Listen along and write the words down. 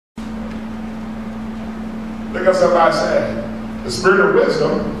Look at somebody say, the spirit of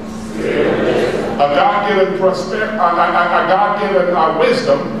wisdom, a God-given prosperity, a God-given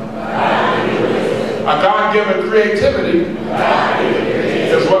wisdom, a God-given creativity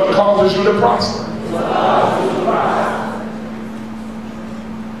is what causes you to prosper.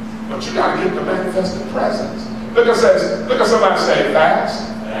 But you got to get the manifested presence. Look at somebody say, fast,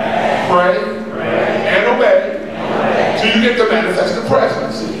 pray, and obey till you get the manifested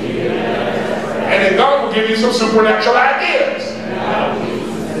presence. And then God will give you some supernatural ideas.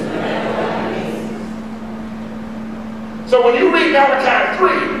 So when you read Malachi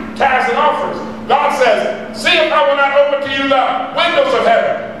 3, tithes and offerings, God says, see if I will not open to you the windows of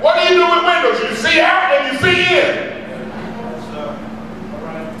heaven. What do you do with windows? You see out and you see in.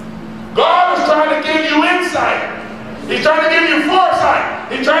 God is trying to give you insight. He's trying to give you foresight.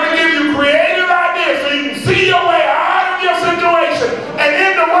 He's trying to give you creative ideas so you can see your way out of your situation and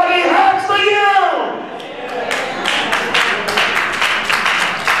into what He has for you.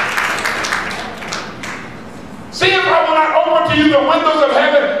 See if I will not open to you the windows of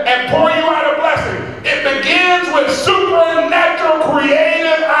heaven and pour you out a blessing. It begins with supernatural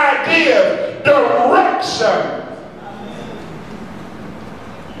creative ideas, direction.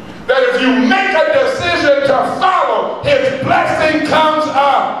 That if you make a decision to follow, His blessing comes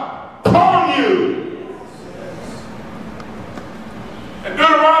upon you. And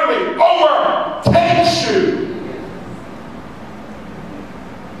Deuteronomy overtakes you.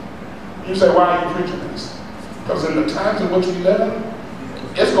 You say, why are you preaching this? Because in the times in which we live,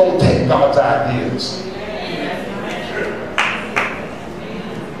 it's going to take God's ideas.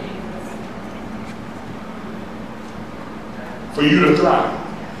 For you to thrive.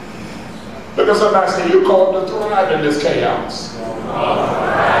 Look at somebody and say, you're called to thrive in this chaos.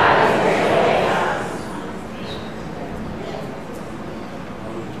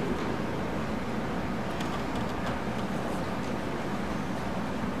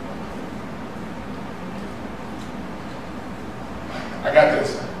 I got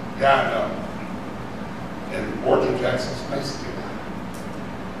this guy in Orchard, Texas, Mexico.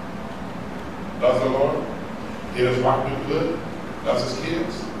 Loves the Lord. He does want to do good. Loves his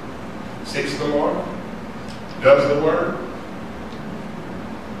kids. Seeks the Lord. Does the word.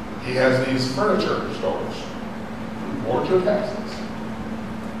 He has these furniture stores in Orchard, Texas.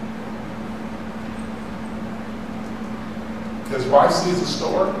 His wife sees a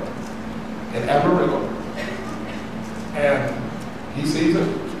store in Amarillo. And he sees it,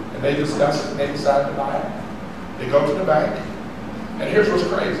 and they discuss it, and they decide to buy it. They go to the bank, and here's what's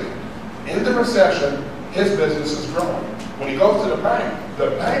crazy. In the recession, his business is growing. When he goes to the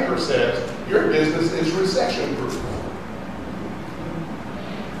banker says, your business is recession-proof.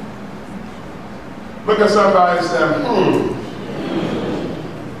 Look at somebody and say,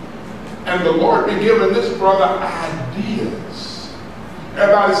 And the Lord been giving this brother ideas.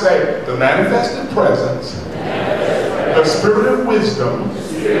 Everybody say, the manifested presence, the spirit of wisdom.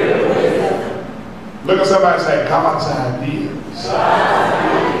 Look at somebody and say, God's ideas.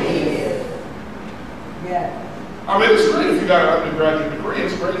 I mean, it's great if you got an undergraduate degree.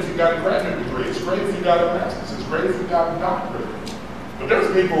 It's great if you got a graduate degree. It's great if you got a master's. It's great if you got a doctorate. But there's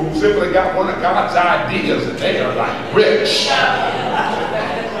people who simply got one of God's ideas and they are like rich.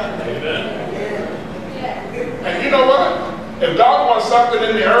 And you know what? If God wants something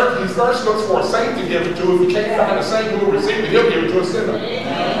in the earth, He first looks for a saint to give it to. If He can't find a saint who will receive it, He'll give it to a sinner.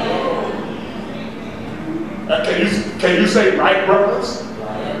 Can you say Wright Brothers?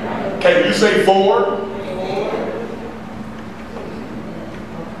 Can you say Ford?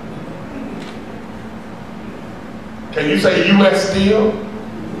 Can you say U.S. Steel?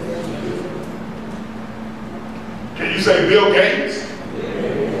 Can you say Bill Gates?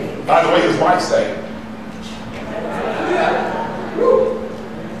 By the way, his wife said.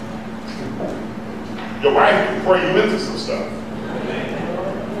 Your wife can pour you into some stuff.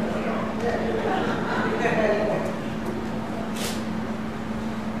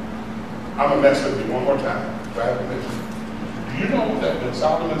 I'm going to mess with you one more time. Do I have permission? Do you know that when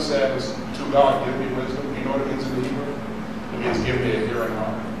Solomon says, to God give me wisdom, you know what it means in the Hebrew? It means give me a hearing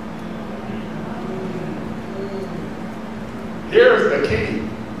heart. Here's the key.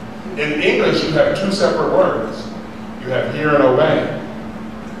 In English, you have two separate words. You have hear and obey.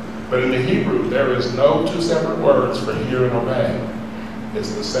 But in the Hebrew, there is no two separate words for hear and obey.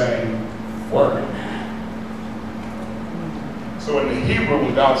 It's the same word. So in the Hebrew,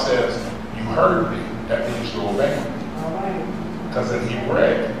 when God says, you heard me, that means you obey me. Because in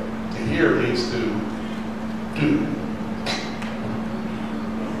Hebraic, to hear means to do.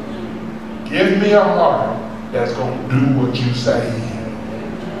 Give me a heart that's going to do what you say.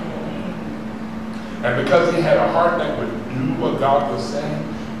 And because he had a heart that would do what God was saying,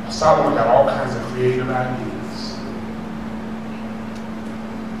 Solomon got all kinds of creative ideas.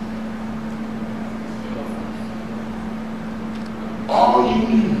 All you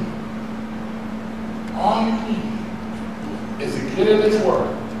need is to get in his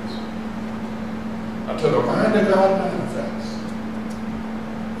word until the mind of God manifests.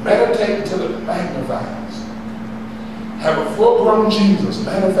 Meditate until it magnifies. Have a full-grown Jesus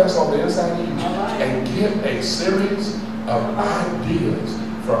manifest on the inside of you and get a series of ideas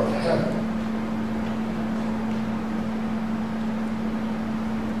from heaven.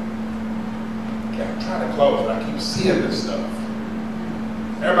 Okay, I'm trying to close, but I keep seeing this stuff.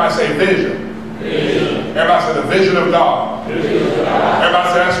 Everybody say vision. Vision. Everybody say the vision of God. Vision of God. Everybody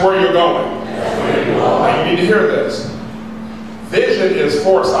say that's where you're going. That's where you're going. Now you need to hear this. Vision is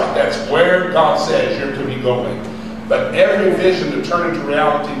foresight. That's where God says you're to be going. But every vision to turn into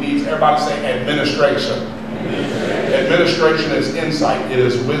reality needs, everybody say administration. Administration is insight. It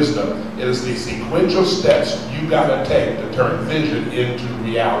is wisdom. It is the sequential steps you got to take to turn vision into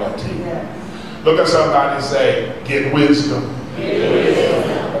reality. Yes. Look at somebody and say, get wisdom. Get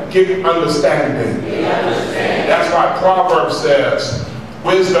wisdom. Get understanding. Get understanding. That's why Proverbs says,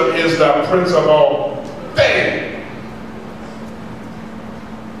 wisdom is the principal thing.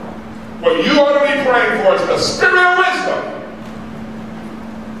 What you ought to be praying for is the spirit of wisdom.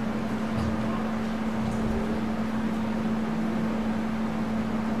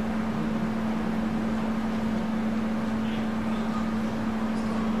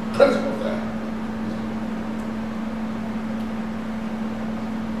 Principle thing.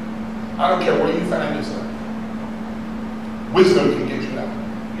 I don't care where you find yourself. Wisdom can get you out.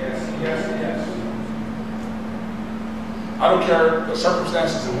 Yes. I don't care the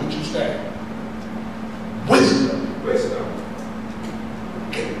circumstances in which you stand. Wisdom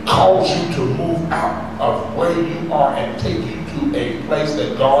can cause you to move out of where you are and take you to a place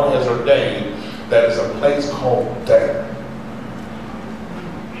that God has ordained, that is a place called death.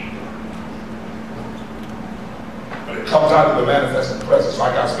 But it comes out of the manifested presence. So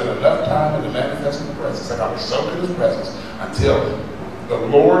I got to spend enough time in the manifested presence. I got to soak in his presence until the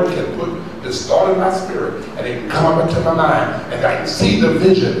Lord can put this thought in my spirit and it can come up into my mind and I can see the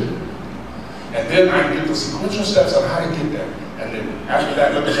vision. And then I can get the sequential steps of how to get there. And then after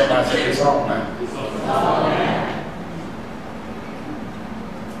that, look at somebody and say, it's all man. It's all man.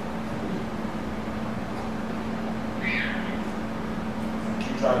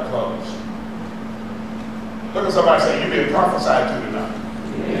 Keep trying to close. Look at somebody and say, you're being prophesied to tonight.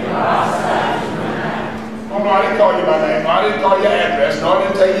 Oh no, I didn't call you by name. No, I didn't call your address. No, I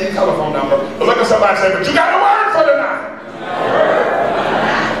didn't tell you your telephone number. But look at somebody and say, but you got a word for tonight.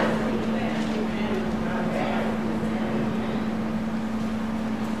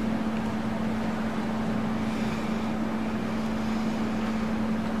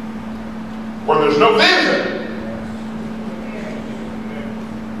 Where there's no vision.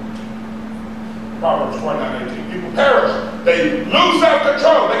 Proverbs 29:18. People perish. They lose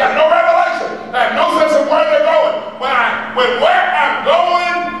self-control. They got no revelation. They have no sense of where they're going. When where I'm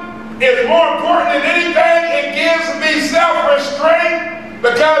going is more important than anything, it gives me self-restraint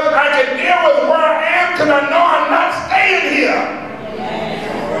because I can deal with where I am because I know I'm not staying here.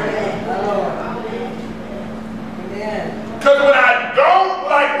 Because when I don't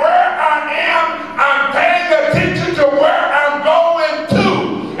like where I am, I'm paying attention to where I'm going to.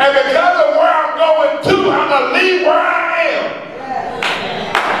 And because of where I'm going to, I'm going to leave where I am.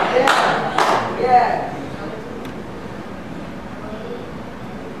 Yeah.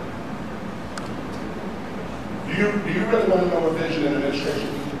 Do you really want to know what vision and administration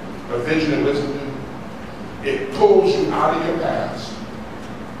do? What vision and wisdom do? It pulls you out of your past,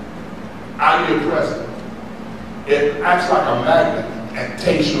 out of your present. It acts like a magnet and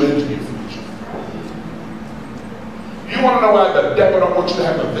takes you into your future. Do you want to know why the devil don't want you to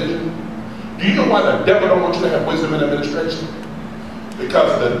have a vision? Do you know why the devil don't want you to have wisdom and administration?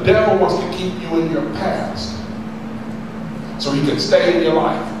 Because the devil wants to keep you in your past so he can stay in your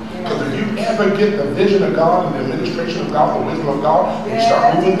life. Because if you ever get the vision of God and the administration of God, the wisdom of God, and you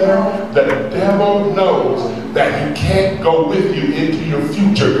start moving there, the devil knows that he can't go with you into your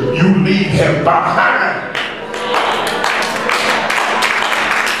future. You leave him behind.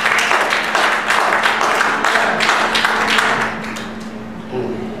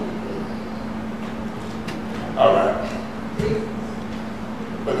 All right.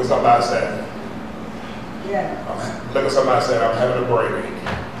 Look at somebody say. Look at somebody say, I'm having a brain ache.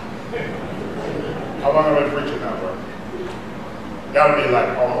 How long have I been preaching now, bro? Got to be like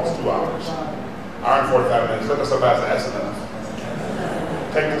almost 2 hours. Hour and 45 minutes. Look at somebody say, that's enough.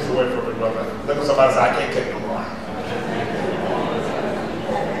 Take this away from me, brother. Look at somebody and say, I can't take no more.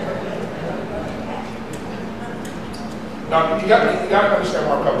 Now, you got to understand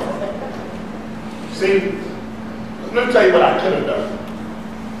where I'm coming from. See, let me tell you what I could have done.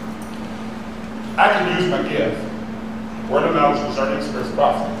 I can use my gift, word of knowledge concerning experience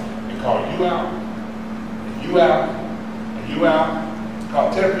prophecy, and call you out, and you out, and you out,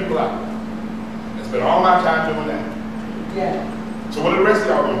 call 10 people out. And spend all my time doing that. Yeah. So what are the rest of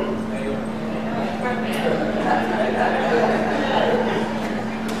y'all going to do?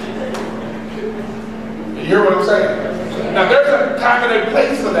 You hear what I'm saying? Now there's a time and a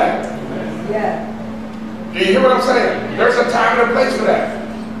place for that. Yeah. Do you hear what I'm saying? There's a time and a place for that.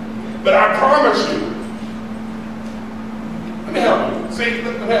 But I promise you, let me help you. See,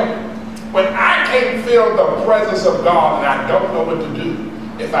 let me help you. When I can't feel the presence of God and I don't know what to do,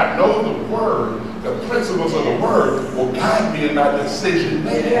 if I know the word, the principles of the word will guide me in my decision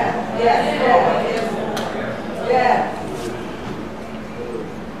making. Yeah. Yeah.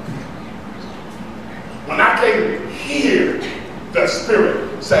 When I can hear the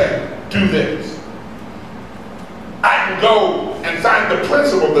Spirit say, do this, I can go and find the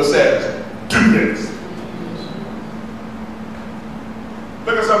principle that says, do this.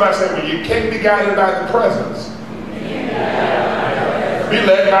 Look at somebody say, well, you can't be guided by the presence. Be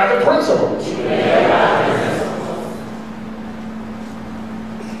led by the principles.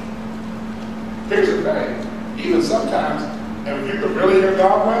 Here's the thing. Even sometimes, and if you can really hear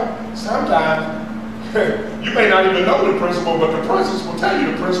God well, sometimes you may not even know the principle, but the principles will tell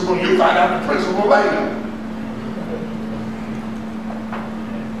you the principle, and you find out the principle later.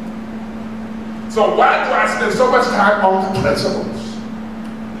 So why do I spend so much time on the principles?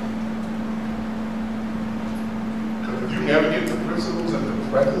 Because if you never get the principles and the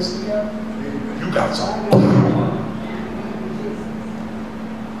presence together, you got some power.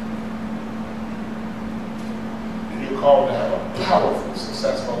 And you're called to have a powerful,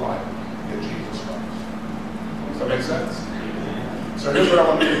 successful life in Jesus Christ. Does that make sense? So here's what I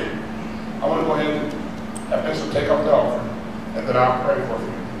want to do. I want to go ahead and have Bishop take up the offering, and then I'll pray for you.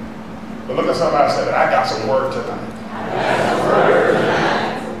 But look at somebody and say, I got some word tonight.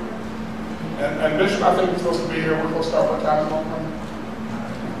 And Bishop, I think we're supposed to be here. We're supposed to start what time tomorrow morning?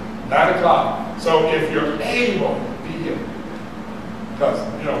 9 o'clock. So if you're able, be here. Because,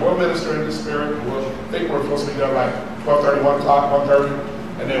 we'll minister in the spirit. We'll think we're supposed to be done like 12:30, 1 o'clock,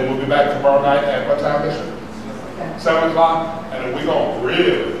 1:30. And then we'll be back tomorrow night at what time, Bishop? 7 o'clock. And then we're going to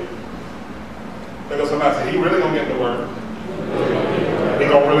really. Look at somebody and say, he really going to get the word. He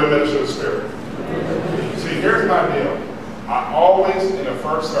going to really minister the spirit. See, here's my deal. I always, in the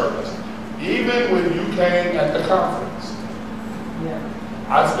first service, even when you came at the conference,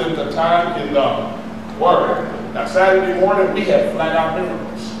 I spent the time in the Word. Now, Saturday morning, we had flat out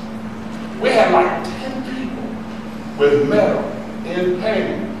miracles. We had like 10 people with metal in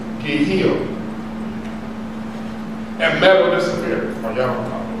pain get healed. And metal disappeared. Oh, y'all don't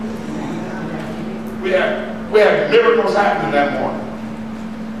know. We had miracles happening that morning.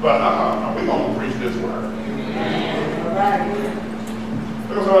 But we're going to preach this word.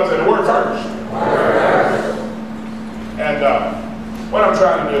 Look at somebody say, the word first. And what I'm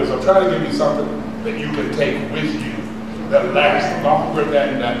trying to do is I'm trying to give you something that you can take with you that lasts longer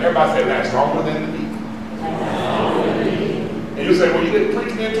than, everybody say lasts longer than the week. And you say, well, you didn't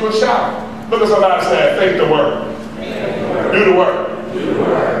preach me into a shower. Look at somebody and say, think the word. Do the word.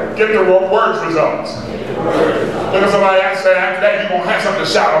 Get the words results. Look at somebody and say, after that, you're going to have something to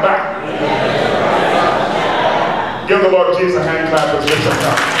shout about. Give the Lord Jesus a hand clap as Bishop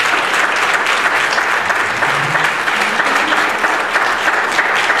comes.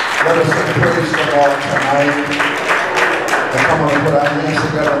 Let us praise the Lord tonight. And come on and put our hands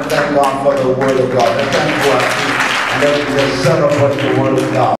together and thank God for the word of God. And thank God and let us just celebrate the word of God.